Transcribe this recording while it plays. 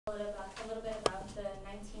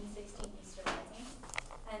1916 Easter Rising.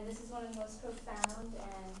 And this is one of the most profound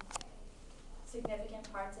and significant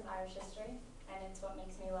parts of Irish history, and it's what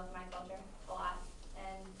makes me love my culture a lot.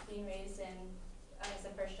 And being raised as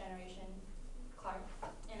a first generation Clark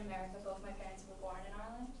in America, both my parents were born in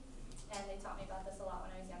Ireland, and they taught me about this a lot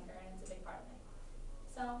when I was younger, and it's a big part of me.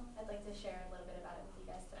 So I'd like to share a little bit about it with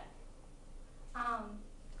you guys today.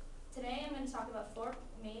 Today I'm going to talk about 4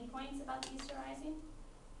 main points about the Easter Rising.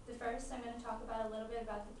 The first, I'm going to talk about a little bit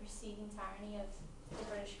about the preceding tyranny of the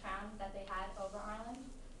British Crown that they had over Ireland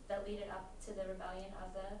that led up to the rebellion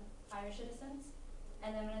of the Irish citizens.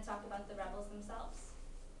 And then I'm going to talk about the rebels themselves.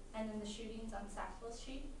 And then the shootings on Sackville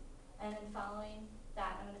Street. And then following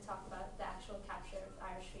that, I'm going to talk about the actual capture of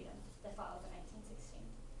Irish freedom that followed in 1916.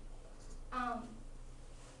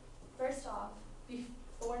 First off,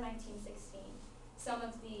 before 1916, some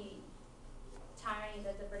of the tyranny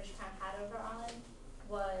that the British Crown had over Ireland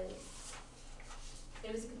was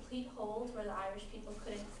a complete hold where the Irish people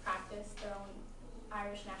couldn't practice their own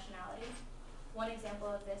Irish nationality. One example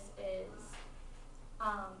of this is,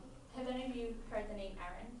 have any of you heard the name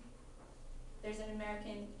Erin? There's an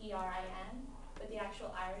American E-R-I-N, but the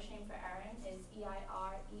actual Irish name for Erin is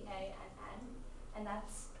E-I-R-E-A-N-N, and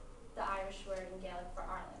that's the Irish word in Gaelic for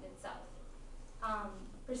Ireland itself.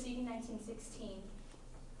 Preceding 1916,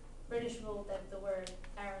 British ruled that the word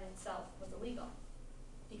Erin itself was illegal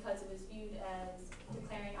because it was viewed as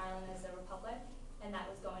declaring Ireland as a republic, and that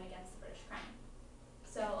was going against the British Crown.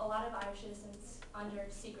 So a lot of Irish citizens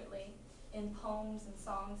secretly in poems and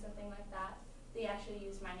songs and things like that, they actually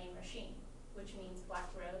used my name Roisin, which means black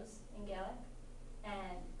rose in Gaelic,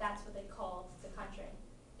 and that's what they called the country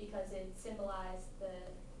because it symbolized the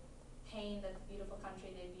pain that the beautiful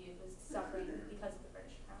country they viewed was suffering because of the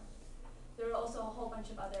British Crown. There were also a whole bunch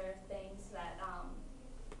of other things that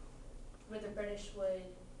where the British would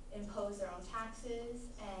impose their own taxes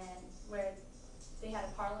and where they had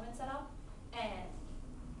a parliament set up, and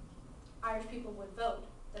Irish people would vote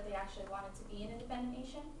that they actually wanted to be an independent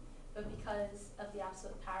nation, but because of the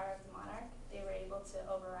absolute power of the monarch, they were able to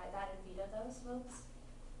override that and veto those votes,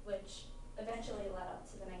 which eventually led up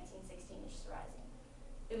to the 1916 Easter Rising.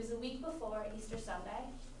 It was a week before Easter Sunday,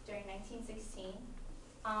 during 1916.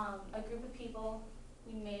 A group of people,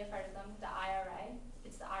 you may have heard of them, the IRA,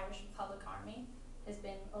 it's the Irish Republic Army, has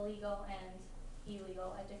been illegal and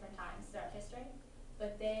illegal at different times throughout history,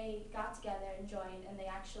 but they got together and joined, and they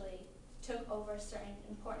actually took over certain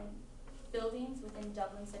important buildings within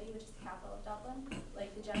Dublin City, which is the capital of Dublin,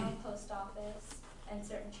 like the General Post Office and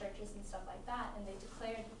certain churches and stuff like that, and they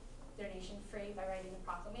declared their nation free by writing a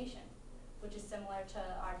proclamation, which is similar to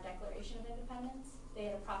our Declaration of Independence. They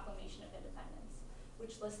had a Proclamation of Independence,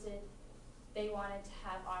 which listed they wanted to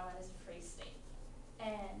have Ireland as a free state.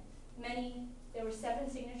 And there were 7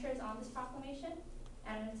 signatures on this proclamation,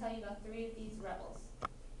 and I'm going to tell you about 3 of these rebels,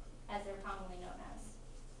 as they're commonly known as.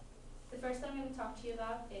 The first one I'm going to talk to you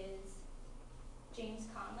about is James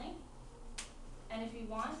Connolly. And if you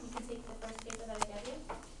want, you can take the first paper that I gave you.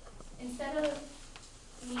 Instead of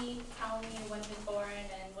me telling you when he was born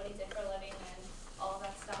and what he did for a living and all of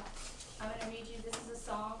that stuff, I'm going to read you, this is a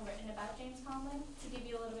song written about James Connolly to give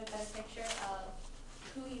you a little bit better picture of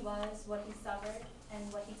who he was, what he suffered, and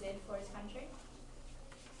what he did for his country.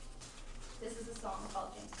 This is a song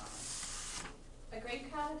called James Connolly. A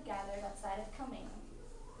great crowd had gathered outside of Kilmainham,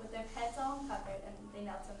 with their heads all uncovered, and they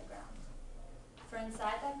knelt on the ground. For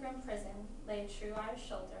inside that grim prison lay a true Irish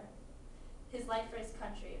soldier, his life for his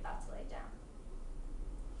country about to lay down.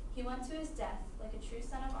 He went to his death like a true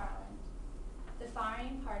son of Ireland. The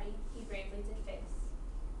firing party he bravely did face.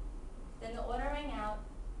 Then the order rang out,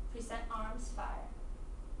 present arms, fire,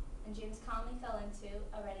 and James Connolly fell into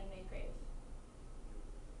a ready-made grave.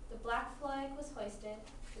 The black flag was hoisted,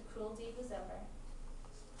 the cruel deed was over.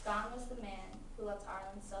 Gone was the man who loved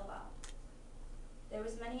Ireland so well. There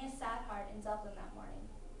was many a sad heart in Dublin that morning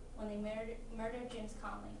when they murdered James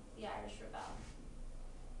Connolly, the Irish rebel.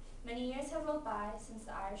 Many years have rolled by since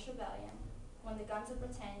the Irish Rebellion, when the guns of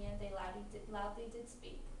Britannia they loudly did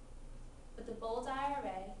speak. But the bold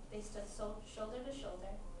IRA, they stood shoulder to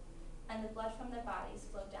shoulder, and the blood from their bodies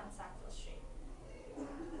flowed down Sackville Street.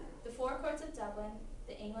 The forecourts of Dublin,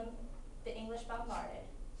 the English bombarded.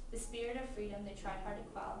 The spirit of freedom they tried hard to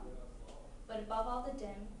quell. But above all the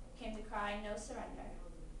din came the cry, no surrender,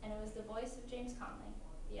 and it was the voice of James Connolly,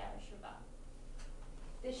 the Irish rebel.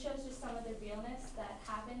 This shows just some of the realness that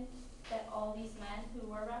happened, that all these men who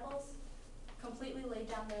were rebels completely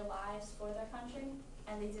laid down their lives for their country,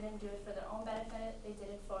 and they didn't do it for their own benefit, they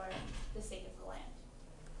did it for the sake of the land.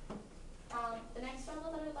 The next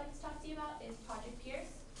rebel that I'd like to talk to you about is Project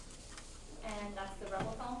Pierce, and that's the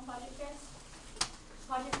rebel film Project Pierce.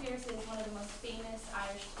 most famous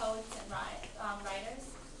Irish poets and writers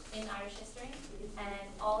in Irish history, and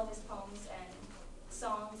all of his poems and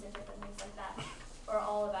songs and different things like that are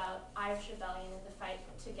all about Irish rebellion and the fight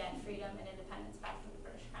to get freedom and independence back from the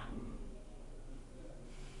British Crown.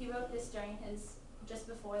 He wrote this during just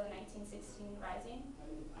before the 1916 Rising,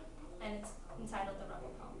 and it's entitled The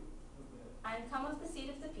Rebel Poem. I am come of the seed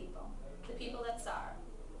of the people that sorrow,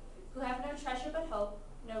 who have no treasure but hope,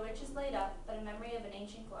 no riches laid up, but a memory of an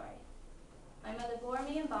ancient glory. My mother bore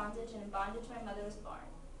me in bondage, and in bondage my mother was born.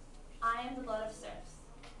 I am the blood of serfs.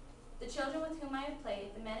 The children with whom I have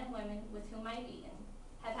played, the men and women with whom I have eaten,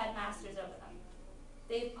 have had masters over them.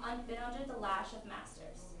 They have been under the lash of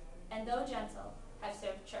masters, and though gentle, have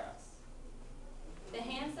served churls. The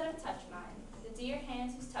hands that have touched mine, the dear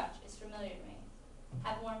hands whose touch is familiar to me,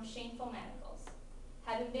 have worn shameful manacles,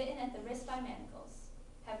 have been bitten at the wrist by manacles,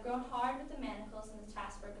 have grown hard with the manacles and the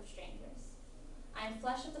taskwork of strangers. I am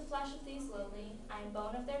flesh of the flesh of these lowly, I am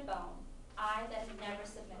bone of their bone, I that have never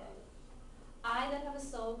submitted. I that have a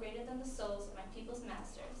soul greater than the souls of my people's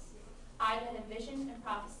masters, I that have vision and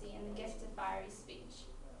prophecy and the gift of fiery speech.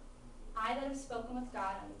 I that have spoken with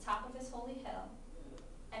God on the top of his holy hill,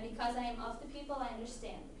 and because I am of the people, I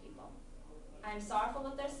understand the people. I am sorrowful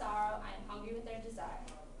with their sorrow, I am hungry with their desire.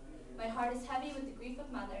 My heart is heavy with the grief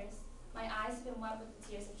of mothers, my eyes have been wet with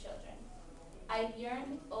the tears of children. I have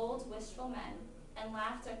yearned with old, wistful men, and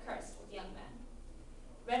laughed or cursed with young men.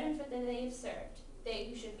 Reddened for that they have served, they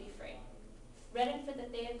who should be free. Reddened for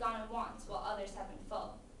that they have gone in want, while others have been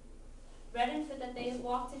full. Reddened for that they have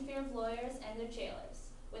walked in fear of lawyers and their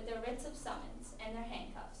jailers, with their writs of summons and their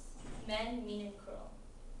handcuffs, men mean and cruel.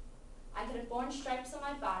 I could have borne stripes on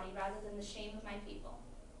my body rather than the shame of my people.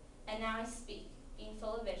 And now I speak, being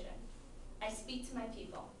full of vision. I speak to my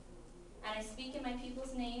people, and I speak in my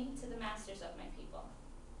people's name to the masters of my people.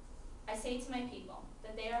 I say to my people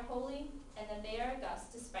that they are holy and that they are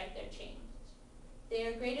august despite their change. They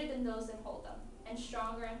are greater than those that hold them, and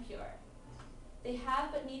stronger and purer. They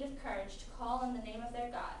have but need of courage to call on the name of their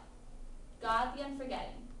God, God the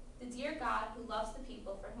unforgetting, the dear God who loves the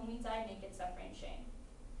people for whom he died naked, suffering, shame.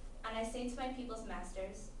 And I say to my people's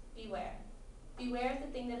masters, beware. Beware of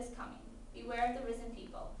the thing that is coming. Beware of the risen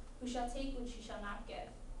people, who shall take which you shall not give.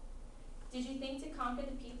 Did you think to conquer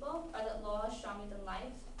the people, or that law is stronger than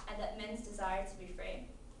life, and that men's desire to be free?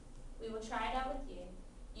 We will try it out with you,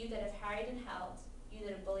 you that have harried and held, you that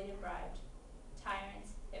have bullied and bribed,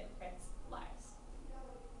 tyrants, hypocrites, liars.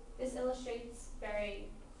 This illustrates very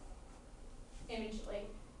imagely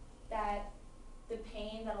that the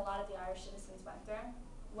pain that a lot of the Irish citizens went through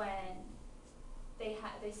when they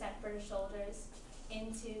sent British soldiers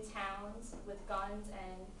into towns with guns,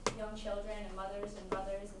 and young children and mothers and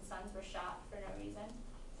brothers and sons were shot for no reason.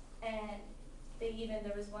 And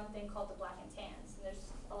there was one thing called the Black and Tans, and there's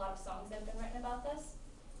a lot of songs that have been written about this.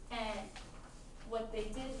 And what they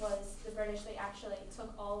did was, the British, they actually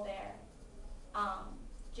took all their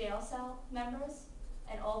jail cell members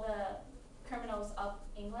and all the criminals of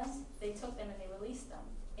England, they took them and they released them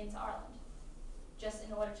into Ireland, just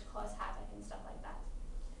in order to cause havoc and stuff like that.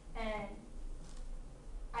 And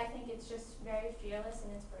I think it's just very fearless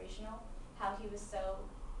and inspirational how he was so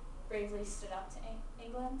bravely stood up to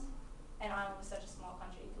England, and Ireland was such a small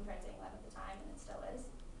country compared to England at the time, and it still is.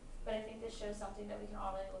 But I think this shows something that we can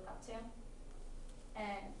all really look up to.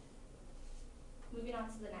 And moving on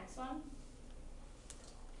to the next one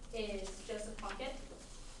is Joseph Plunkett.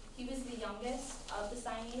 He was the youngest of the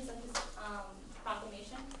signees of this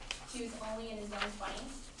proclamation. He was only in his young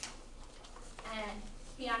 20s. And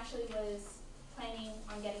he actually was planning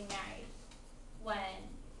on getting married when,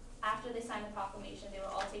 after they signed the proclamation, they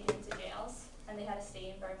were all taken into jails, and they had to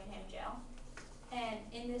stay in Birmingham jail. And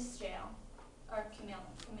in this jail, or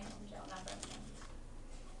Camillan jail, not Birmingham,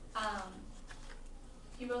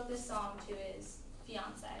 he wrote this song to his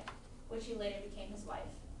fiancée, which he later became his wife.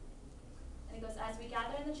 And it goes, as we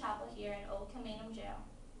gather in the chapel here in Old Kilmainham jail,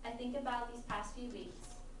 I think about these past few weeks,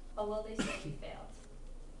 or will they say we failed?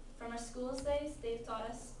 From our school's days, they've taught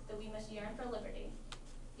us that we must yearn for liberty,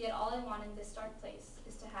 yet all I want in this dark place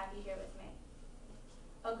is to have you here with me.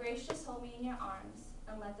 Oh gracious, hold me in your arms,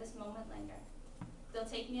 and let this moment linger. They'll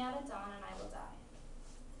take me out at dawn, and I will die.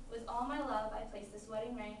 With all my love, I place this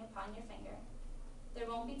wedding ring upon your finger. There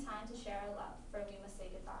won't be time to share our love, for we must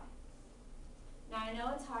say goodbye. Now I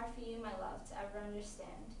know it's hard for you, my love, to ever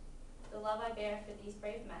understand the love I bear for these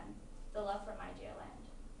brave men, the love for my dear land.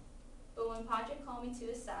 But when Padre called me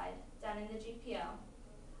to his side, down in the GPO,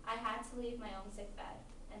 I had to leave my own sick bed,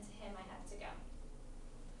 and to him I had to go.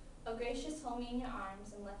 Oh gracious, hold me in your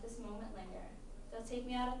arms, and let this moment linger. They'll take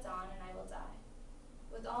me out at dawn, and I will die.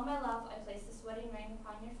 With all my love, I place this wedding ring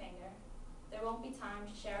upon your finger. There won't be time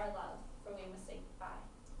to share our love, for we must say goodbye.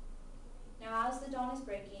 Now as the dawn is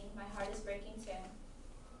breaking, my heart is breaking too.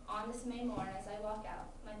 On this May morn as I walk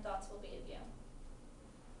out, my thoughts will be of you.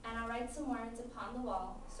 And I'll write some words upon the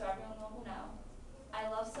wall, so everyone will know I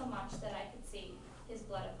love so much that I could see his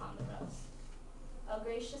blood upon the rose. Oh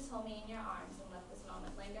gracious, hold me in your arms and let this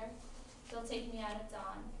moment linger. They'll take me out at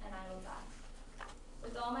dawn, and I will die.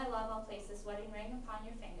 With all my love, I'll place this wedding ring upon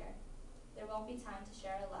your finger. There won't be time to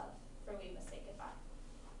share our love, for we must say goodbye.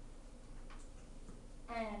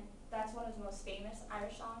 And that's one of the most famous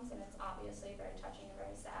Irish songs, and it's obviously very touching and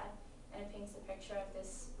very sad. And it paints a picture of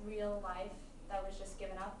this real life that was just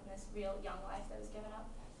given up, and this real young life that was given up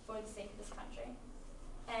for the sake of this country.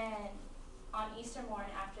 And on Easter morn,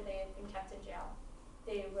 after they had been kept in jail,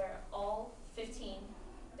 they were all 15.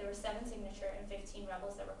 There were 7 signature and 15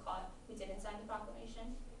 rebels that were caught who didn't sign the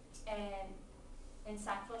proclamation. And in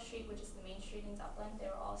Sackville Street, which is the main street in Dublin, they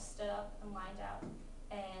were all stood up and lined out.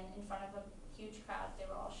 And in front of a huge crowd, they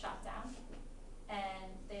were all shot down.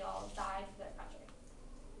 And they all died for their country.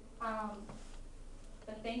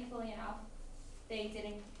 But thankfully enough, they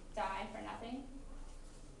didn't die for nothing.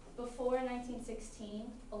 Before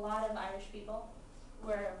 1916, a lot of Irish people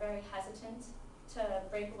were very hesitant to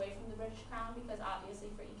break away from the British Crown because obviously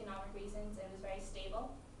for economic reasons it was very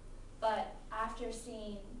stable. But after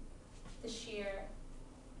seeing the sheer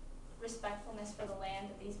respectfulness for the land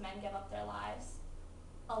that these men gave up their lives,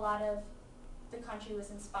 a lot of the country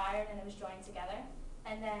was inspired and it was joined together.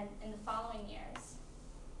 And then in the following years,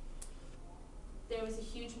 there was a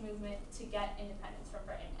huge movement to get independence from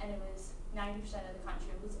Britain, and it was 90% of the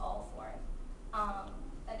country was all for it.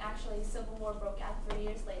 And actually, Civil War broke out 3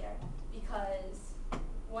 years later because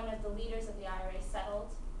one of the leaders of the IRA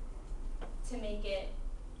settled to make it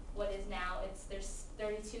what is now. There's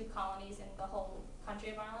 32 colonies in the whole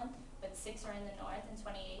country of Ireland, but 6 are in the north and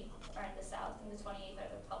 28 are in the south, and the 28th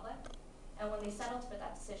are the Republic. And when they settled for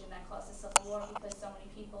that decision, that caused a civil war because so many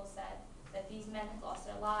people said that these men had lost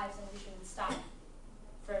their lives and we shouldn't stop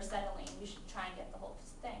for settling. We should try and get the whole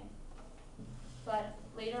thing. But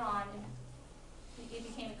later on, it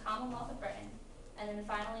became a Commonwealth of Britain, and then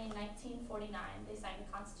finally in 1949, they signed the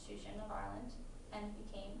Constitution of Ireland and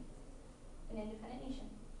became an independent nation.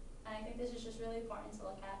 And I think this is just really important to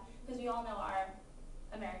look at because we all know our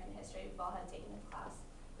American history. We've all had taken this class.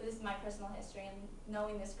 But this is my personal history, and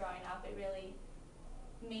knowing this growing up, it really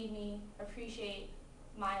made me appreciate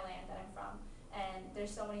my land that I'm from. And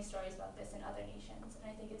there's so many stories about this in other nations. And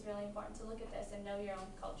I think it's really important to look at this and know your own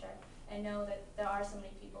culture and know that there are so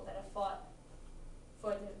many people that have fought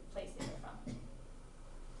for the place that you're